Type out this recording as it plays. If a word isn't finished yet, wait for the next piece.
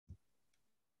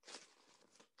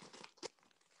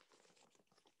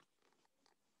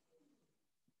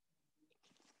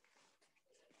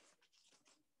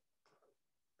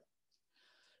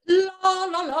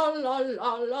la la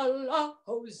la la la,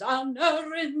 Hosanna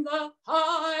in the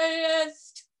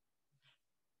highest.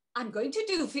 I'm going to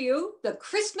do for you the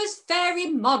Christmas Fairy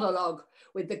Monologue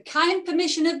with the kind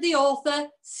permission of the author,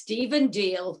 Stephen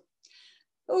Deal.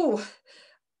 Oh,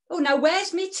 now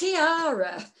where's me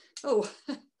tiara? Oh,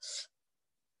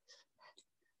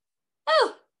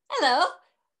 hello.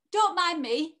 Don't mind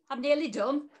me, I'm nearly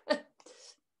done. Does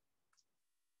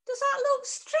that look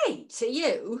straight to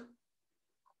you?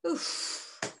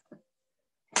 Oof.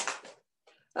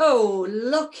 Oh,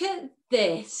 look at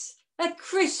this. A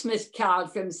Christmas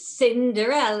card from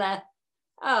Cinderella.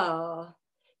 Oh,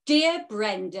 dear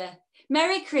Brenda,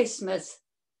 Merry Christmas.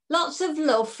 Lots of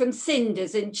love from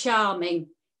Cinders and Charming.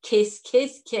 Kiss,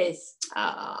 kiss, kiss.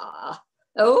 Ah.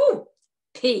 Oh,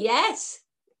 P.S.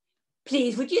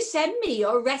 Please, would you send me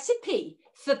your recipe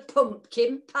for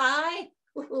pumpkin pie?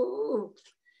 Ooh,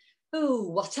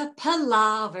 what a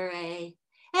palaver, eh?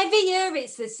 Every year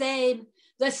it's the same.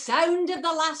 The sound of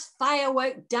the last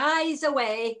firework dies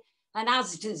away, and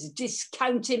Asda's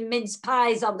discounting mince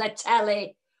pies on the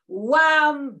telly.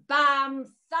 Wham,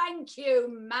 bam, thank you,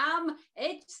 ma'am.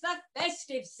 It's the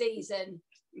festive season.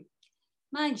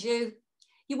 Mind you,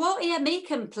 you won't hear me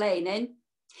complaining.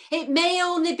 It may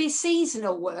only be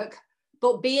seasonal work,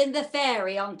 but being the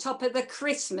fairy on top of the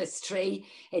Christmas tree,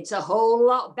 it's a whole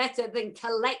lot better than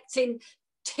collecting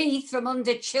teeth from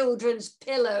under children's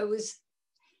pillows.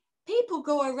 People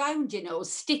go around, you know,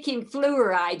 sticking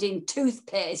fluoride in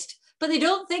toothpaste, but they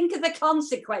don't think of the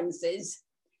consequences.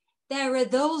 There are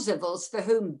those of us for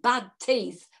whom bad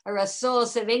teeth are a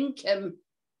source of income.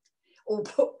 Oh,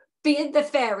 but being the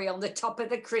fairy on the top of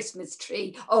the Christmas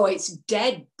tree, oh, it's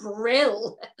dead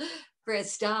brill. For a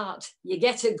start, you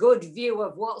get a good view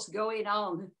of what's going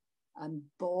on. And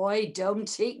boy,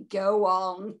 don't it go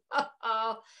on.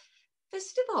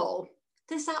 First of all,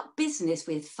 there's that business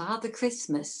with Father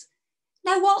Christmas.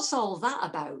 Now, what's all that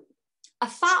about? A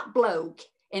fat bloke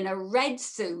in a red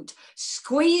suit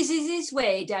squeezes his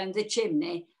way down the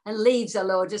chimney and leaves a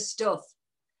load of stuff.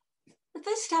 The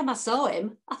first time I saw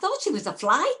him, I thought he was a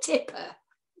fly tipper.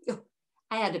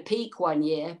 I had a peek one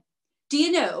year. Do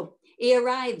you know, he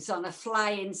arrives on a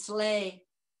flying sleigh.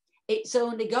 It's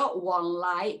only got one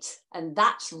light, and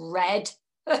that's red.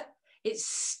 It's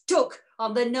stuck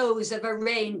on the nose of a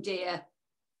reindeer.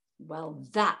 Well,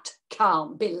 that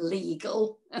can't be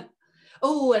legal.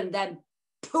 Oh, and them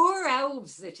poor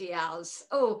elves that he has.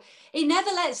 Oh, he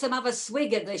never lets them have a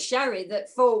swig of the sherry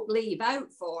that folk leave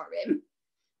out for him.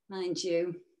 Mind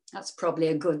you, that's probably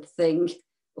a good thing.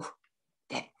 Oh,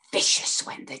 they're vicious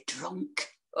when they're drunk.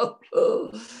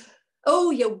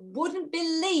 Oh, you wouldn't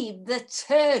believe the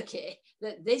turkey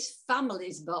that this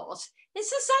family's bought. It's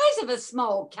the size of a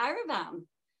small caravan.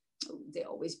 Oh, they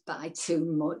always buy too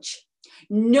much.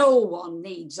 No one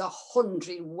needs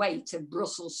 100 weight of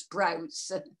Brussels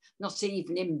sprouts, not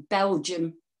even in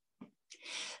Belgium.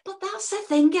 But that's the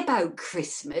thing about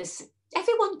Christmas.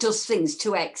 Everyone does things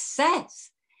to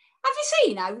excess. Have you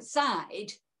seen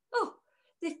outside? Oh,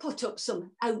 they've put up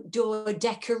some outdoor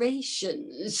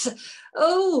decorations.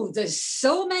 Oh, there's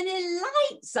so many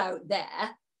lights out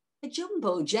there. A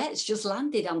jumbo jet's just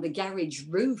landed on the garage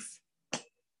roof.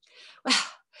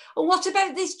 Well, what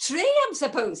about this tree I'm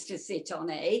supposed to sit on,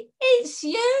 eh? It's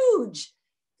huge.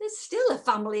 There's still a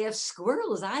family of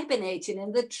squirrels hibernating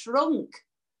in the trunk.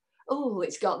 Oh,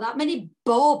 it's got that many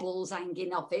baubles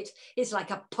hanging off it. It's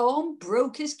like a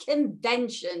pawnbroker's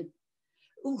convention.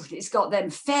 Oh, it's got them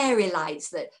fairy lights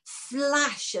that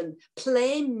flash and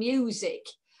play music.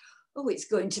 Oh, it's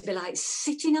going to be like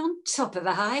sitting on top of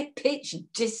a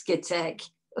high-pitched discotheque.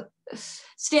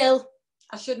 Still,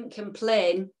 I shouldn't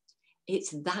complain.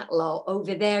 It's that lot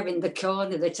over there in the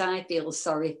corner that I feel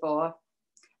sorry for.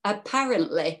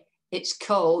 Apparently, it's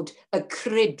called a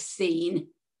crib scene.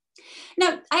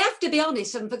 Now, I have to be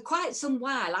honest, and for quite some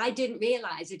while, I didn't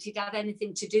realise that it had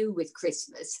anything to do with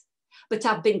Christmas. But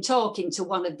I've been talking to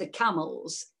one of the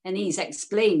camels, and he's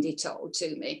explained it all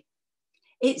to me.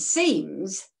 It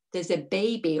seems there's a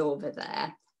baby over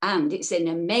there, and it's in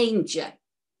a manger.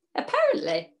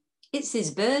 Apparently, it's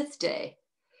his birthday.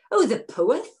 Oh, the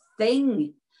poor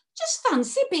thing. Just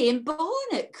fancy being born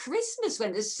at Christmas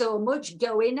when there's so much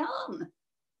going on.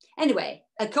 Anyway,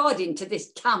 according to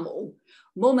this camel,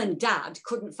 Mum and Dad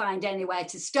couldn't find anywhere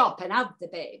to stop and have the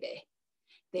baby.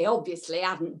 They obviously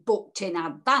hadn't booked in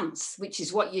advance, which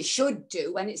is what you should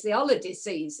do when it's the holiday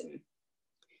season.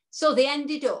 So they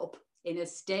ended up in a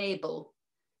stable.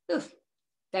 Oof,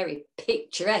 very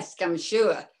picturesque, I'm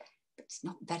sure, but it's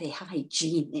not very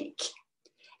hygienic.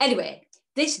 Anyway,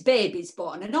 this baby's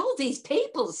born and all these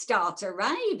people start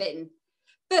arriving.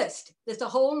 First, there's a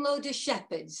whole load of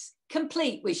shepherds,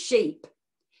 complete with sheep.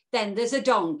 Then there's a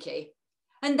donkey.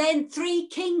 And then 3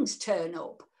 kings turn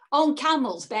up on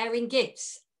camels bearing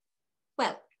gifts.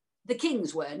 Well, the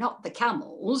kings were, not the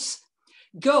camels.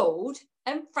 Gold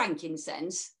and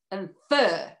frankincense and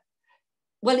fir.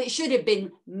 Well, it should have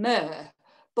been myrrh,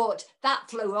 but that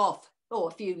flew off,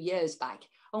 a few years back.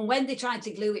 And when they tried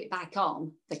to glue it back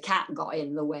on, the cat got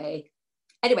in the way.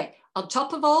 Anyway, on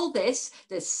top of all this,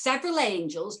 there's several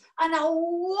angels and a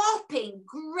whopping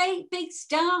great big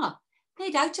star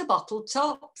made out of bottle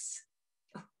tops.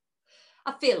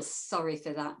 I feel sorry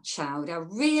for that child, I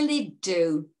really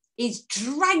do. He's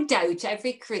dragged out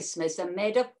every Christmas and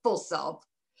made a fuss of.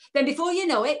 Then before you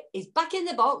know it, he's back in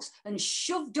the box and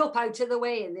shoved up out of the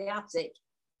way in the attic.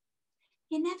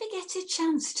 You never get a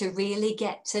chance to really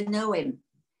get to know him.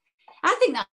 I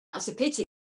think that's a pity,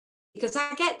 because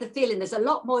I get the feeling there's a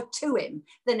lot more to him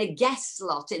than a guest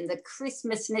slot in the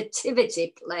Christmas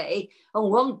nativity play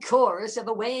and one chorus of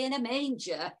Away in a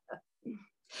Manger.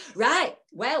 Right,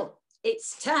 well,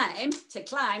 it's time to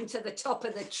climb to the top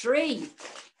of the tree.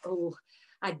 Oh,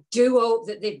 I do hope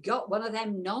that they've got one of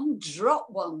them non-drop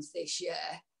ones this year.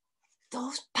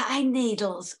 Those pine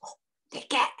needles, they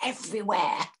get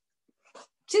everywhere.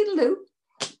 Toodaloo.